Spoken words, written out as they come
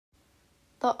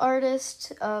The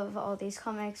artist of all these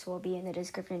comics will be in the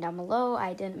description down below.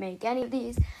 I didn't make any of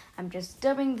these. I'm just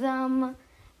dubbing them.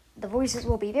 The voices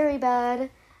will be very bad.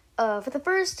 For the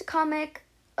first comic,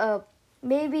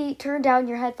 maybe turn down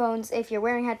your headphones if you're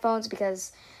wearing headphones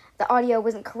because the audio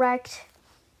wasn't correct.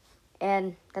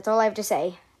 And that's all I have to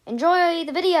say. Enjoy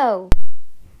the video!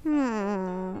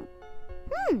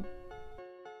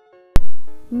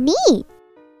 Neat!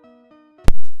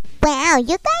 Wow,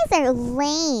 you guys are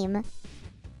lame.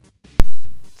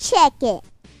 Check it.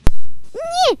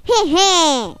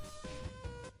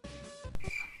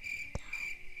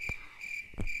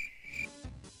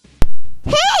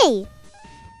 Hey!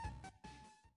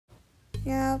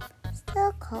 Nope,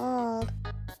 still cold.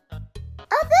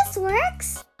 Oh, this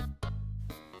works!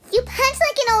 You punch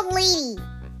like an old lady.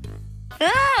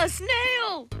 Ah,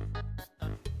 snail!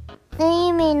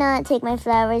 You may not take my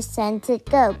flower scented.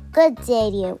 Go. Good day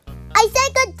to you. I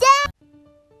said good day!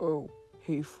 Oh,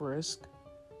 hey Frisk.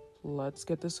 Let's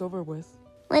get this over with.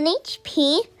 1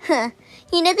 HP? Huh.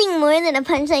 You're nothing more than a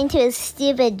punchline to a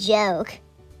stupid joke.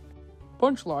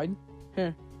 Punchline?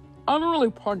 Heh. I don't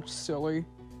really punch, silly.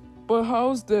 But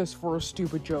how's this for a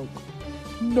stupid joke?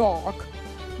 Knock.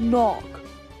 Knock.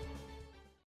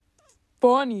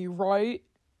 Funny, right?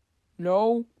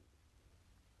 No?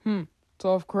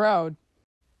 Tough crowd.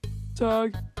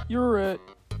 Tag, you're it.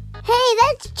 Hey,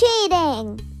 that's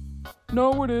cheating!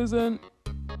 No, it isn't.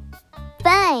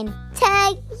 Fine.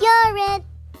 Tag, you're it.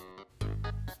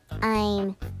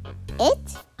 I'm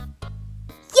it?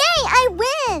 Yay, I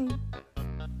win!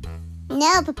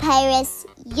 No, Papyrus,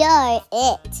 you're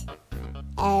it.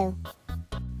 Oh.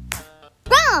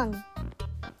 Wrong!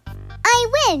 I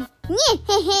win!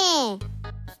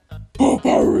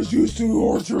 Papyrus used to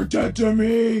horse her dead to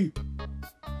me!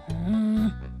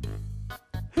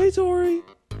 Hey, Tori.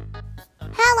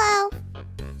 Hello.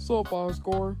 Sup,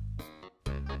 Oscar?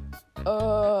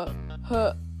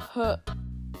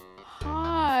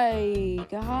 Hi,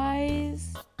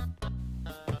 guys.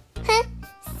 Huh,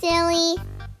 silly.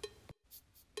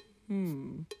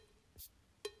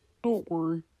 Don't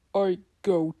worry. I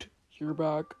goat your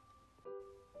back.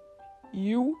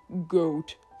 You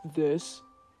goat this.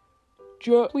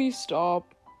 Just please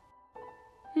stop.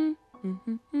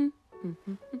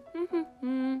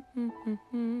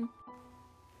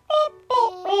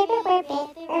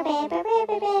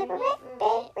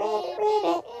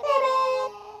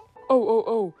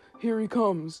 Oh, here he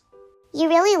comes. You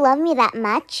really love me that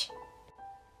much?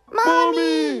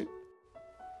 Mommy!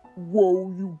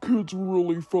 Whoa, you kids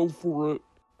really fell for it.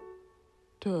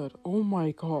 Dad, oh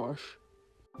my gosh.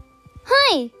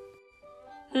 Hi.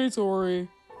 Hey, Tori.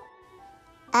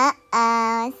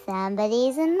 Uh-oh,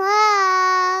 somebody's in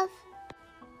love.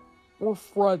 We're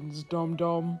friends,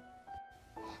 dum-dum.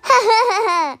 Ha ha ha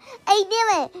ha! I knew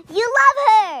it! You love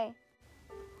her!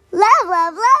 Love,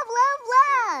 love, love, love,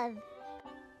 love!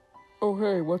 Oh,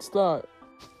 hey, what's that?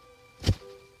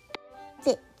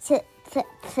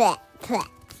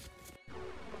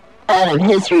 Out of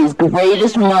history's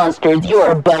greatest monsters, you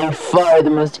are by far the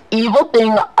most evil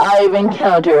thing I've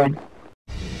encountered.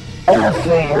 Offer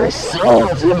your soul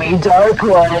to me,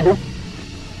 Darkwood.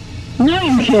 No,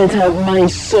 you can't have my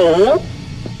soul.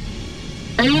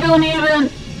 And you don't even...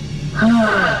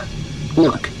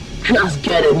 Look, just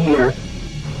get in here.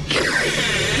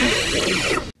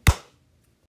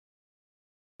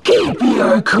 Keep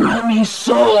your crummy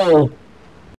soul.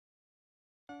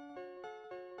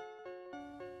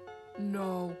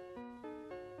 No.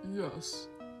 Yes.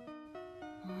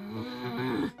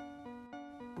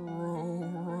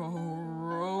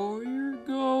 Row your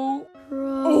goat.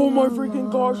 Oh my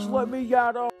freaking gosh, let me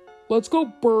get up. Let's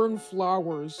go burn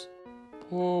flowers.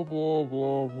 Blah, blah,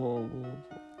 blah, blah, blah.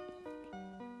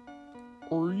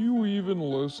 Are you even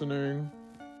listening?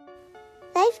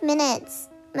 5 minutes.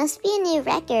 Must be a new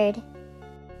record.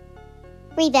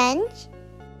 Revenge?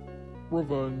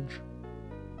 Revenge.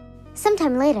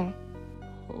 Sometime later.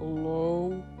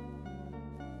 Hello?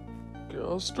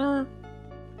 Gaster?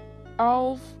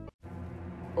 Alf?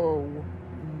 Oh,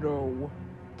 no.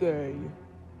 They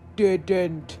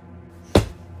didn't.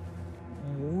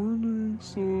 Morning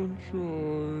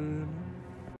sunshine.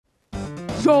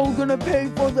 Y'all gonna pay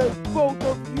for this, both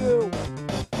of you!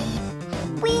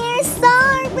 We're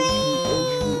sorry!